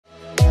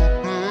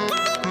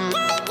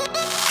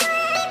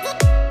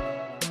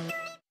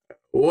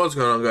What's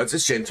going on, guys?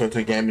 It's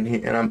Toto Gaming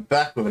here, and I'm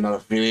back with another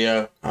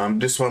video.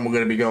 This one we're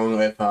going to be going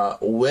over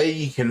where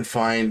you can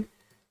find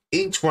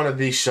each one of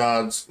these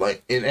shards,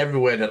 like in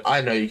everywhere that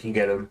I know you can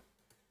get them.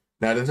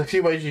 Now, there's a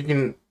few ways we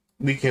can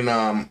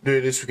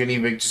do this. We can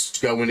either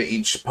just go into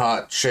each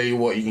part, show you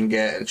what you can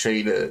get, and show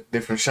you the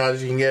different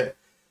shards you can get.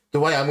 The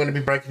way I'm going to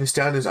be breaking this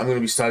down is I'm going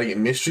to be starting at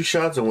mystery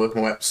shards and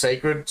working my way up to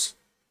sacreds,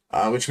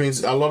 which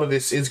means a lot of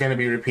this is going to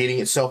be repeating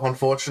itself,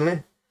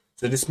 unfortunately.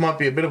 So this might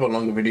be a bit of a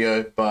longer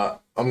video,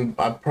 but I'm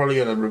probably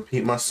going to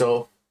repeat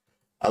myself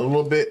a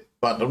little bit.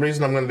 But the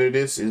reason I'm going to do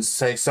this is,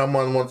 say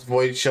someone wants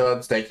void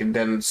shards, they can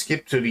then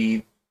skip to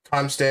the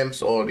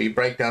timestamps or the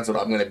breakdowns that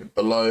I'm going to put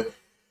below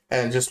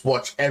and just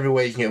watch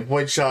everywhere you can get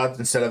void shards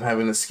instead of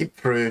having to skip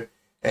through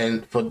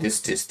and for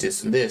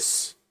this, and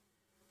this.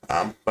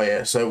 But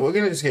yeah, so we're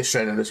going to just get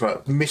straight into this,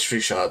 right? Mystery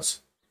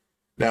shards.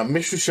 Now,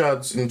 mystery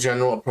shards in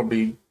general are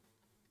probably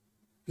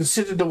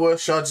considered the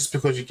worst shards just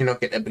because you cannot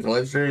get epic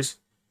legendaries.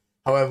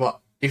 However,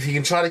 if you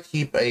can try to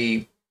keep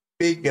a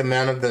big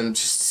amount of them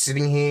just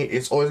sitting here,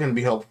 it's always going to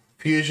be helpful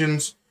for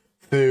fusions,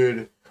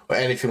 food, or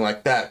anything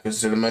like that, because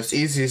they're the most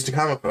easiest to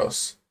come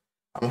across.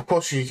 Of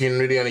course, you can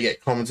really only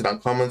get commons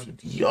and uncommons with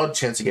the odd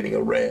chance of getting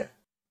a rare.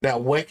 Now,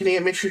 where can you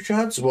get mystery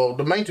shards? Well,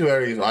 the main two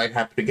areas I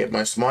happen to get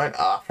most of mine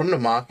are from the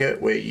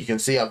market, where you can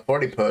see I've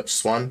already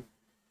purchased one.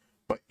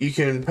 But you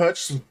can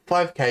purchase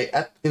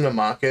 5k in the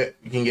market.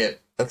 You can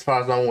get, as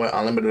far as I'm aware,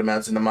 unlimited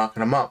amounts in the market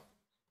them up.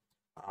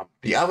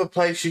 The other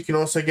place you can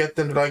also get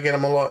them, that I get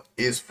them a lot,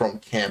 is from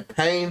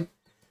campaign.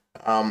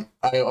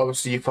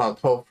 Obviously, you find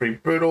 12 free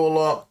brutal a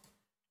lot.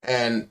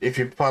 And if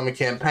you find a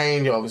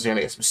campaign, you're obviously going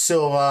to get some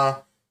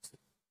silver,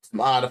 some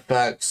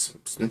artifacts,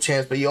 some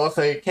chance, but you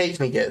also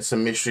occasionally get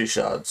some mystery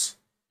shards.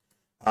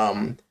 If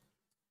you're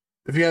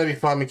going to be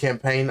farming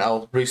campaign,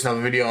 I'll release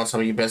another video on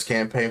some of your best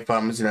campaign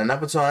farmers in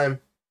another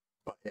time.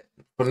 But yeah,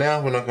 for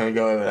now, we're not going to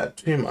go over that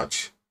too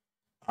much.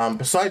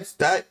 Besides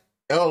that,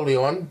 early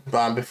on,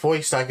 before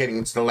you start getting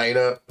into the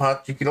later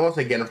part, you can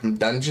also get them from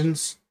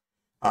dungeons.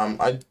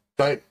 I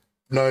don't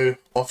know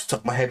off the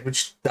top of my head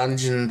which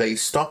dungeon they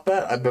stop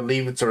at. I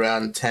believe it's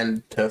around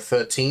 10 to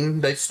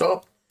 13 they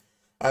stop.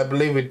 I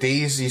believe with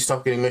these, you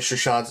stop getting mystery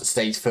shards at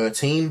stage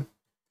 13.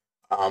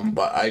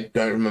 But I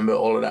don't remember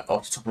all of that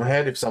off the top of my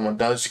head. If someone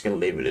does, you can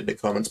leave it in the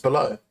comments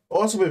below.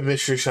 Also with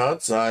mystery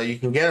shards, you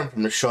can get them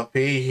from the shop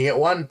here. You can get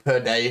one per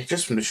day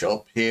just from the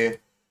shop here,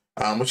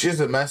 which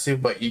isn't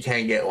massive, but you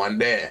can get one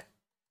there.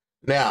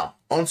 Now,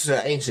 onto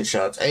the ancient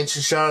shards.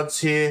 Ancient shards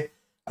here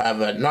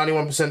have a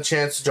 91%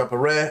 chance to drop a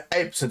rare,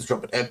 8% to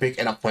drop an epic,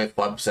 and a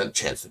 0.5%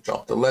 chance to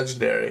drop the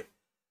legendary.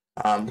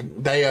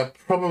 They are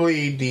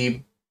probably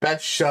the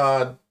best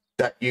shard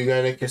that you're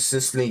going to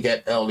consistently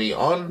get early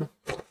on,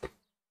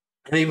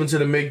 and even to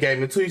the mid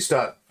game until you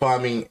start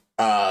farming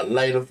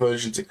later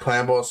versions of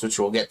clan boss, which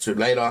we'll get to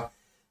later.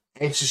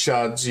 Ancient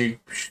shards you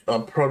are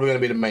probably going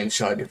to be the main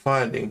shard you're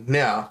finding.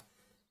 Now,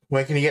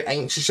 where can you get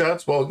ancient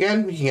shards? Well,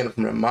 again, you can get them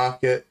from the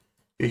market.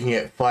 You can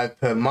get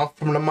 5 per month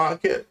from the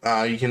market.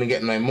 You can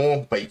get no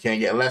more, but you can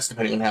get less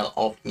depending on how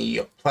often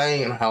you're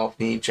playing and how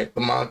often you check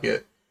the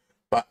market.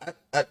 But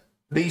at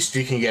least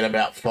you can get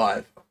about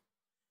 5.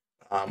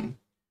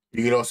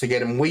 You can also get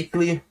them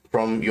weekly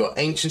from your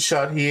ancient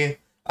shard here.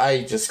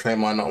 I just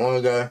claimed mine not long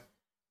ago.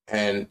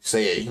 And so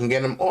yeah, you can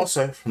get them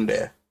also from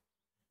there.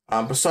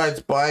 Besides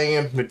buying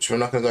them, which we're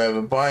not going to go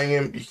over buying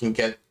them, you can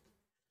get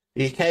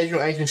the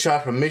occasional ancient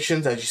shard from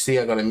missions. As you see,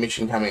 I got a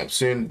mission coming up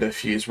soon, the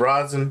Fuse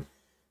Razen.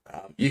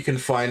 You can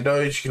find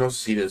those. You can also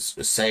see there's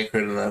a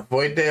Sacred and a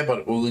Void there,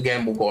 but we'll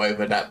go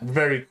over that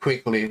very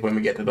quickly when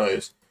we get to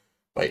those.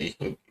 But you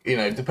can,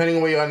 depending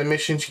on where you are in the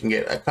missions, you can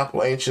get a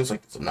couple ancients,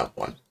 like there's another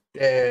one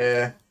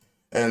there,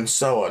 and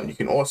so on. You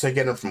can also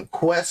get them from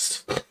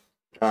quest.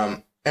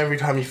 Every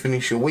time you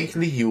finish your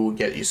weekly, you will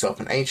get yourself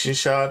an ancient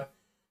shard,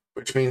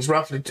 which means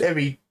roughly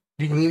you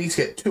can at least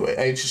get 2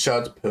 ancient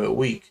shards per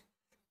week.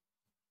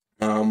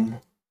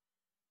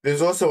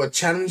 There's also a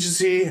challenges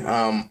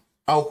here.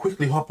 I'll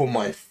quickly hop on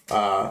my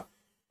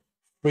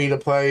free to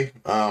play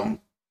and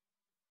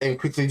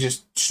quickly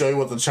just show you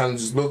what the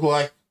challenges look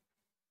like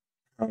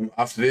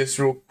after this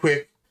real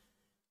quick.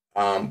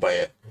 But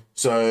yeah,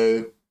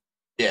 so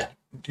yeah,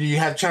 you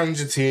have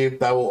challenges here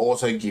that will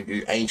also give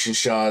you ancient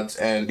shards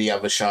and the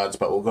other shards,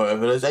 but we'll go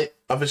over those 8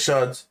 other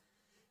shards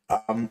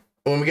when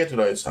we get to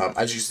those.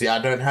 As you see, I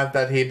don't have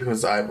that here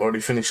because I've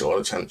already finished all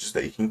the challenges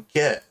that you can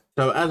get.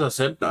 So as I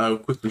said, I'll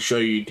quickly show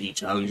you the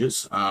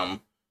challenges.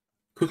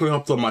 Quickly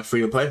hopped on my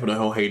free to play for the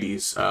whole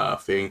Hades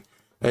thing.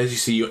 As you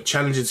see, your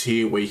challenges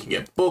here where you can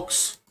get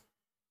books,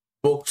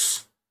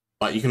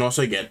 but you can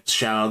also get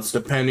shards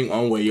depending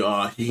on where you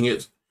are. You can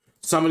get,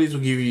 some of these will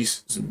give you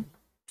some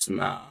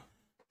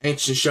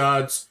ancient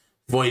shards,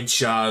 void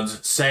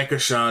shards,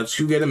 sacred shards.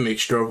 You get a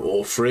mixture of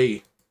all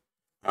 3.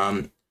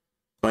 But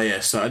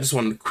yeah, so I just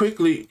wanted to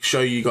quickly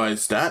show you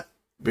guys that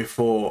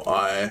before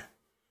I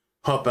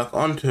hop back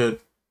onto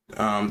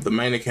the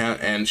main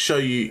account and show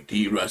you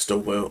the rest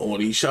of where all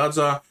these shards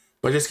are.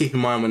 But just keep in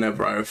mind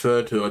whenever I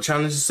refer to a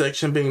challenges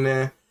section being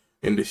there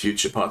in the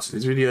future parts of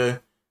this video,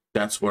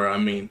 That's where I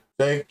mean.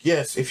 So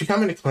yes, if you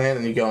come into clan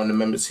and you go on the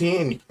members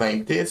here and you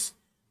claim this,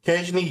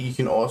 occasionally you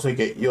can also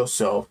get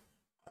yourself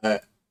a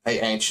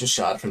ancient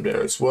shard from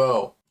there as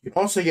well. You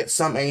can also get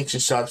some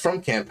ancient shards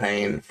from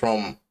campaign,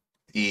 from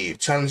the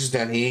challenges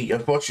down here.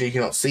 Unfortunately, you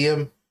cannot see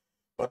them,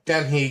 but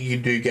down here you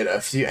do get a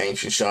few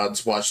ancient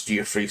shards whilst you do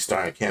your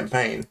 3-star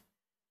campaign.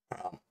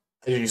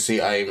 As you can see,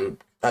 I'm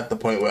at the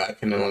point where I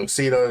can no longer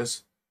see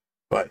those,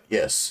 but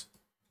yes.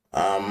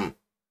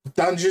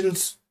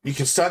 Dungeons, you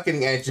can start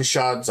getting ancient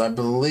shards, I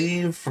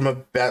believe, from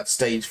about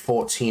stage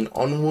 14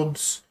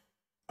 onwards.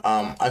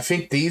 I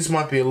think these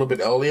might be a little bit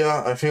earlier.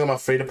 I think on my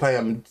free-to-play,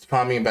 I'm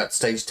farming about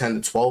stage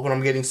 10 to 12, and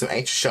I'm getting some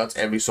ancient shards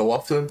every so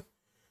often.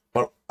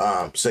 But,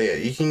 so yeah,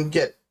 you can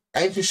get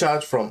ancient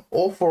shards from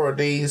all 4 of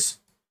these,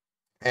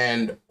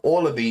 and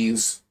all of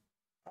these.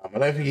 I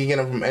don't think you can get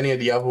them from any of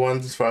the other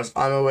ones, as far as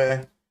I'm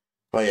aware.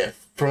 But yeah,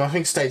 from I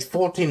think stage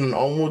 14 and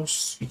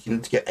onwards, you can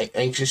get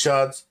ancient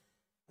shards.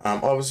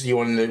 Obviously, you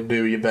want to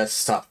do your best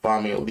to start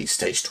farming at least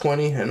stage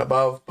 20 and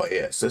above. But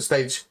yeah, so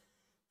stage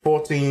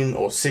 14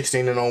 or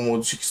 16 and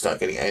onwards, you can start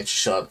getting ancient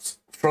shards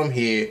from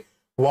here,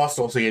 whilst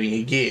also getting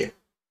your gear.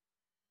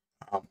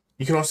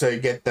 You can also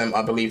get them,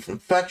 I believe, from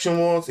faction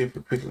wars. If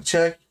you quickly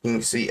check, you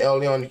can see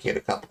early on, you can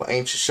get a couple of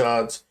ancient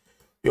shards.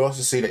 You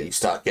also see that you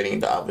start getting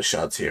the other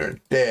shards here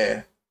and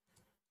there.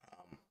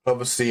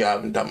 Obviously, I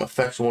haven't done my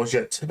faction wars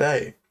yet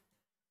today.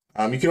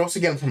 You can also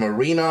get them from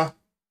arena.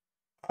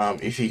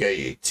 If you go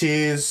your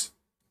tiers,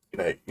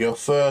 your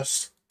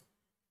first,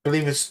 I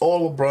believe it's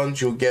all of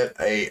bronze, you'll get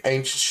a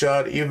ancient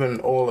shard. Even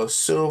all of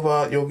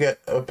silver, you'll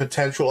get a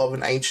potential of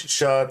an ancient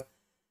shard.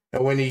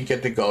 And when you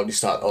get the gold, you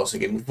start also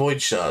getting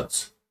void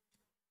shards.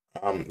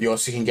 You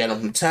also can get them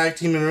from tag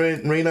team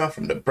arena,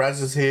 from the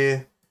Brazzers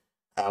here,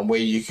 where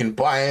you can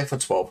buy in for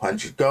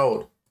 1200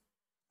 gold.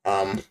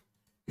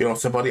 You can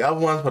also buy the other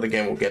ones, but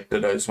again, we'll get to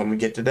those when we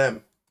get to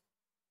them.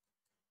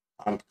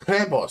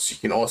 Clan Boss, you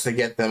can also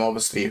get them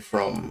obviously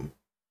from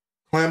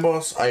Clan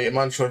Boss. I am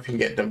unsure if you can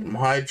get them from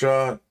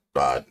Hydra,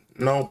 but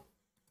no.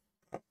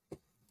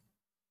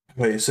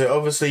 Okay, so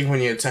obviously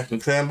when you're attacking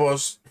Clan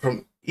Boss,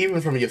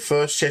 even from your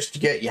first chest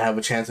you get, you have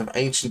a chance of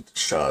ancient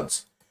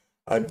shards.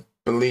 I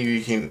believe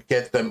you can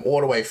get them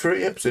all the way through.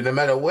 Yep, so no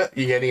matter what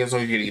you're getting, as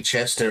long as you're getting a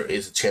chest, there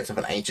is a chance of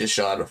an ancient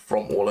shard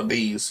from all of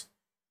these.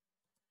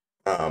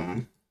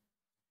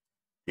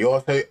 You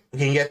also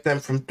can get them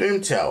from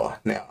Doom Tower.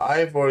 Now,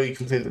 I've already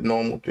completed the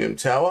normal Doom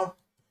Tower,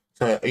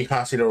 so you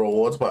can't see the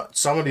rewards, but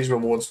some of these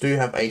rewards do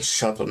have ancient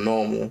shards on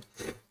normal.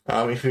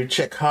 If you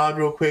check hard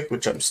real quick,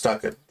 which I'm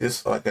stuck at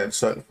this, like at a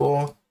certain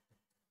floor,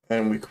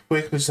 and we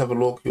quickly just have a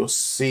look, you'll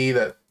see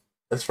that,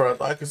 as far as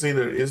I can see,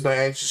 there is no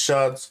ancient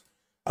shards,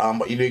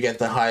 but you do get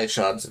the higher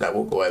shards that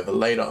we'll go over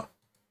later.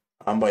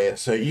 But yeah,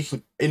 so you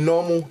can, in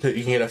normal,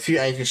 you can get a few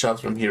ancient shards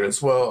from here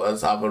as well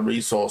as other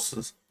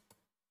resources.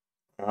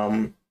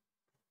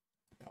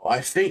 I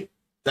think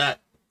that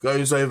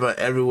goes over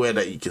everywhere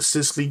that you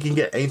consistently can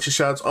get ancient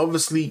shards.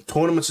 Obviously,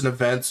 tournaments and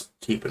events,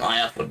 keep an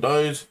eye out for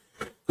those,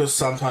 because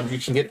sometimes you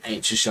can get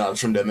ancient shards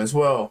from them as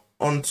well.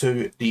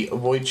 Onto the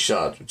void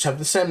shards, which have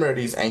the same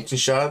rarity as ancient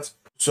shards.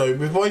 So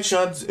with void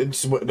shards,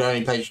 it's the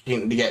only place you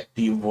can get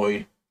the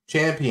void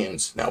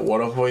champions. Now,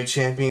 what are void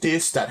champions?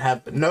 This that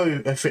have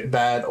no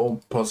bad or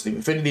positive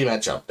affinity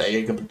matchup.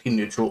 They are completely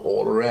neutral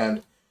all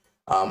around.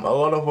 A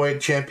lot of void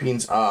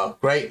champions are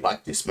great,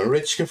 like this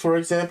Marichka, for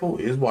example,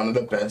 is one of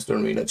the best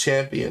arena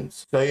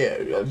champions. So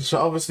yeah, so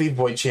obviously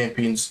void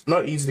champions,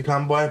 not easy to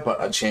come by, but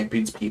are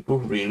champions people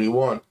really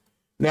want.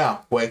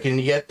 Now, where can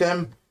you get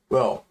them?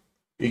 Well,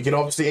 you can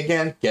obviously,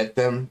 again, get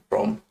them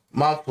from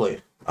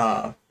monthly.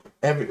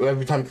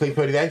 Every time you click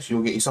 30 days,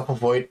 you'll get yourself a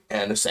void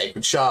and a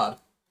sacred shard.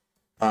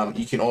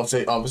 You can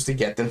also obviously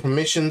get them from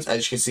missions.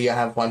 As you can see, I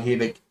have one here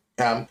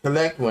to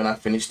collect when I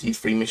finish these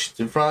 3 missions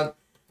in front.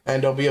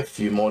 And there'll be a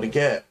few more to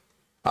get.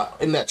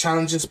 In that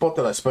challenger spot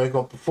that I spoke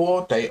of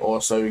before, they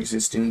also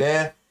exist in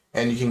there,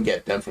 and you can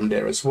get them from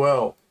there as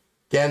well.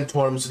 Again,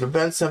 tournaments and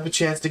events have a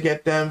chance to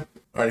get them.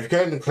 Alright, if you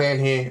go to the clan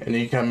here, and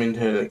you come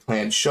into the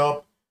clan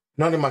shop,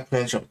 not in my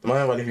clan shop at the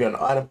moment, but if you go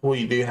to item pool,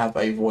 you do have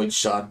a void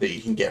shard that you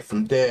can get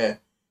from there.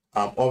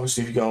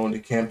 Obviously, if you go on the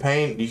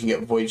campaign, you can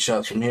get void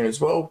shards from here as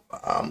well,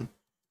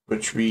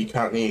 which we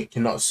currently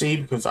cannot see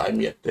because I'm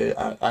yet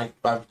to,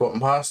 I've gotten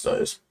past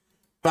those.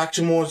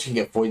 Faction wars, you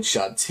can get void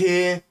shards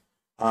here,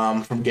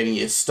 from getting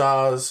your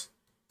stars.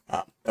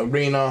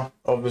 Arena,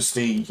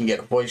 obviously, you can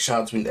get void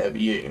shards whenever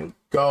you're in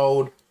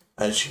gold.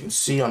 As you can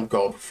see, I'm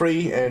gold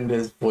free, and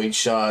there's void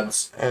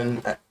shards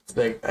and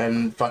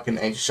fucking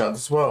ancient shards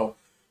as well.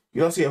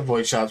 You can also get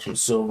void shards from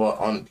silver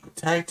on the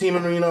tag team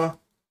arena,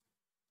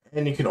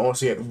 and you can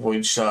also get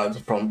void shards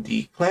from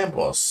the clan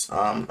boss.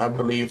 I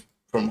believe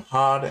from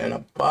hard and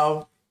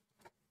above.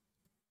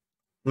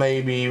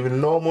 Maybe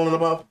even normal and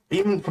above,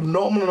 even from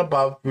normal and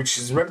above, which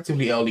is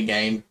relatively early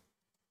game,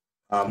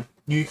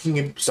 you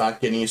can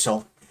start getting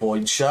yourself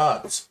void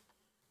shards.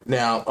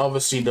 Now,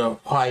 obviously, the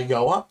higher you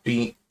go up,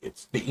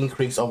 it's the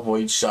increase of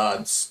void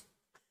shards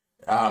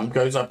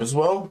goes up as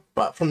well.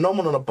 But from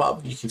normal and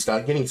above, you can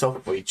start getting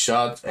yourself void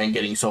shards and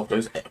getting yourself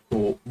those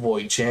cool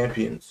void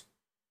champions.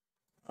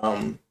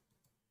 Doom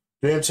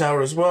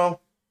Tower as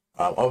well.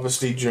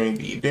 Obviously, during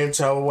the Doom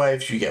Tower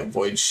waves, you get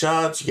void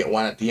shards. You get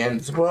one at the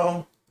end as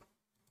well.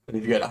 And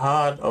if you go to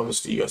hard,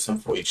 obviously you got some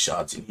void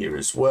shards in here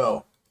as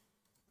well.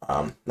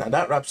 Now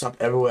that wraps up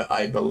everywhere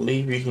I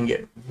believe you can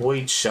get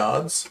void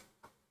shards.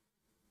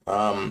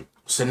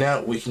 So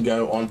now we can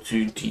go on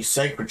to the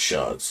Sacred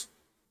Shards.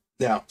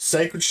 Now,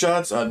 Sacred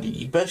Shards are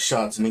the best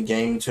shards in the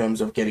game in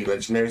terms of getting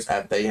legendaries,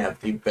 and they have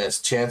the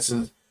best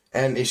chances.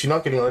 And if you're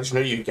not getting a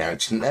legendary, you're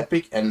guaranteed an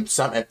epic, and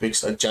some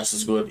epics are just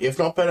as good, if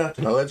not better,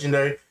 than a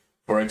legendary.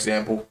 For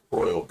example,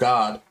 Royal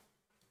Guard.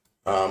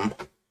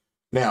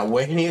 Now,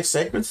 where can you get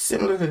Sacred?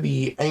 Similar to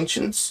the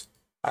Ancients,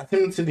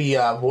 similar to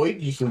the Void,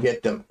 you can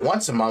get them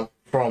once a month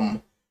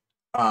from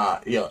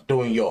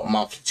doing your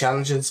monthly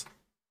challenges.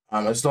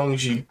 As long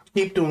as you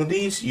keep doing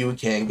these, you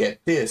can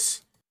get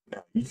this.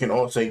 Now, you can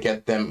also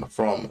get them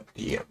from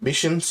the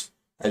missions.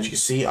 As you can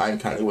see, I'm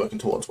currently working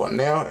towards one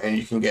now, and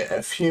you can get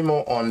a few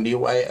more on the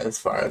way as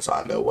far as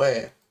I'm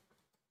aware.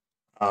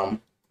 Let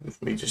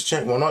me just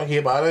check. Well, not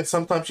here, but I know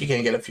sometimes you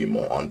can get a few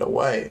more on the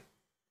way.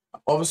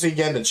 Obviously,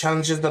 again, the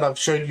challenges that I've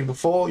showed you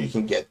before, you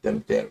can get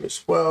them there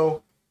as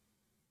well.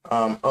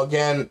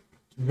 Again,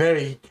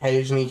 very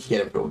occasionally, you can get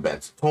them through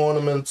events,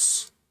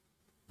 tournaments.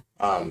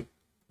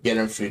 Get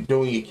them through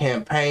doing your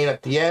campaign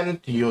at the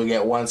end. You'll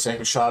get 1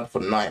 Sacred Shard for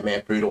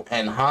Nightmare, Brutal,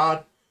 and Hard.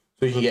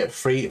 So you can get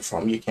free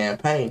from your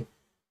campaign.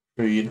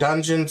 Through your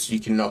dungeons, you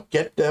cannot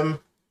get them.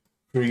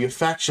 Through your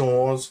faction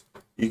wars,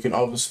 you can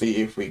obviously,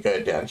 if we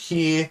go down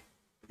here,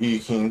 you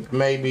can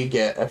maybe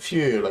get a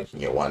few. Like you can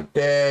get 1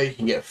 there, you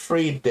can get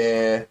 3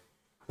 there,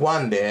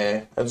 1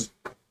 there, as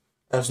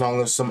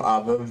long as some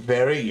other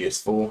very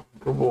useful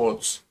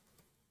rewards.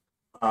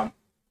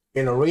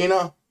 In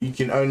Arena, you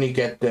can only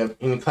get them,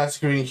 in the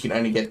Classic Arena, you can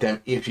only get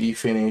them if you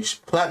finish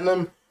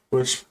Platinum,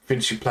 which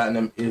finishing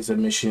Platinum is a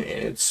mission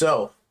in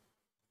itself.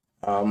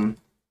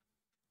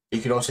 You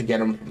can also get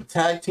them from the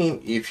Tag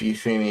Team if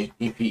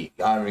you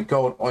are in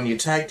Gold on your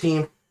Tag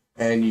Team,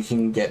 and you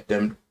can get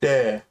them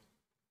there.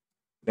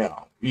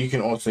 Now, you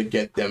can also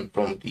get them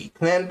from the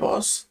Clan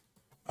Boss,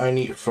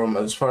 only from,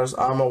 as far as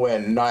I'm aware,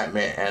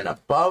 Nightmare and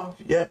above.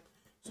 Yep.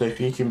 So if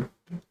you can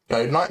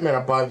go Nightmare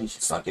and above, you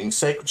can start getting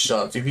Sacred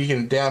Shards. If you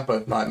can down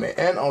both Nightmare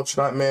and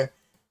Ultra Nightmare,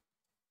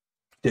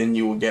 then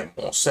you will get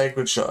more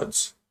Sacred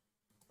Shards.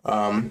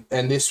 And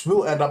this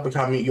will end up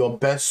becoming your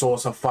best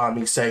source of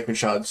farming Sacred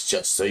Shards,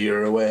 just so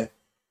you're aware.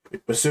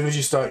 As soon as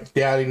you start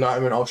downing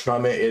Nightmare and Ultra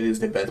Nightmare, it is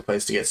the best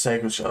place to get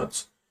Sacred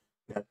Shards.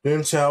 Now,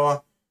 Doom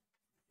Tower,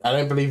 I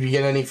don't believe you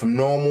get any from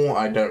normal.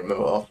 I don't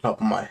remember off the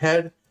top of my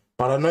head,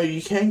 but I know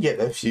you can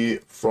get a few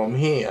from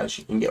here, as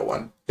you can get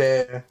 1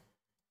 there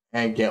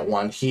and get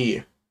 1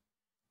 here.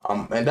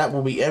 And that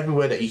will be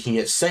everywhere that you can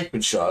get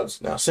Sacred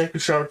Shards. Now, Sacred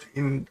Shards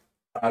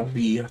are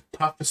the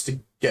toughest to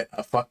get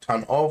a fuck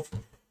ton of.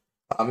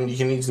 You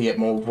can easily get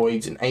more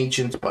Voids and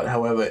Ancients, but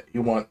however,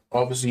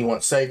 obviously you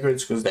want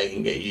Sacreds because they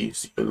can get you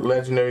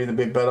Legendaries a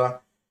bit better.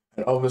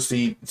 And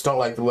obviously, it's not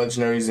like the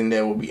Legendaries in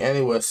there will be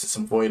any worse than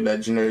some Void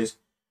Legendaries.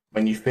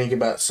 When you think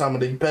about some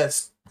of the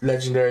best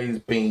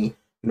Legendaries being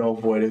No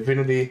Void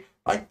Divinity,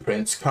 like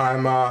Prince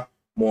Kaima,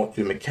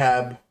 Mortu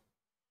Macab,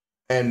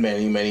 and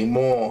many, many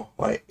more.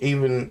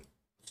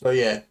 So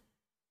yeah,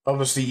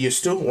 obviously you're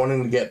still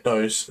wanting to get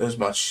those as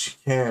much as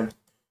you can.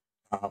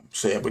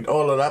 So yeah, with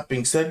all of that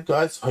being said,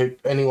 guys, hope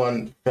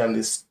anyone found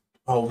this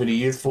whole video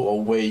useful,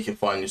 or where you can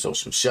find yourself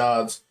some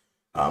shards.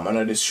 I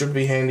know this should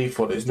be handy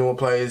for those newer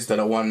players that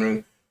are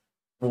wondering,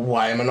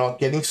 why am I not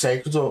getting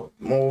Sacreds or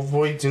more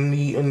Voids in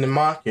the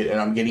market, and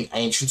I'm getting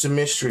Ancients and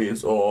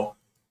Mysteries, or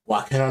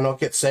why can I not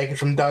get Sacred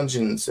from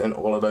dungeons, and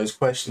all of those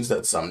questions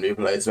that some new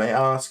players may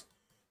ask.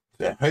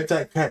 So I hope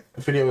that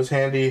video was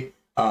handy.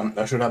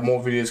 I should have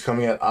more videos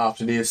coming out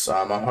after this.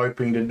 I'm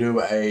hoping to do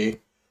a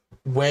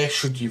where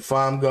should you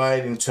farm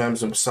guide in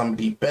terms of some of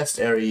the best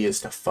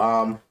areas to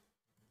farm,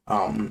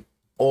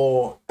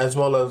 or as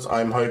well as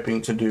I'm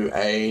hoping to do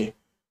a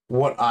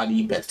what are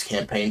the best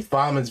campaign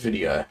farmers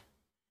video.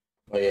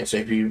 But yeah, so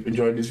if you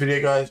enjoyed this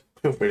video, guys,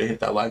 feel free to hit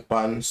that like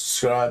button,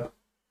 subscribe,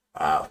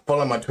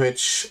 follow my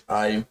Twitch.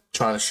 I'm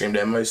trying to stream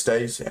there most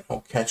days, and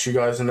I'll catch you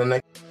guys in the next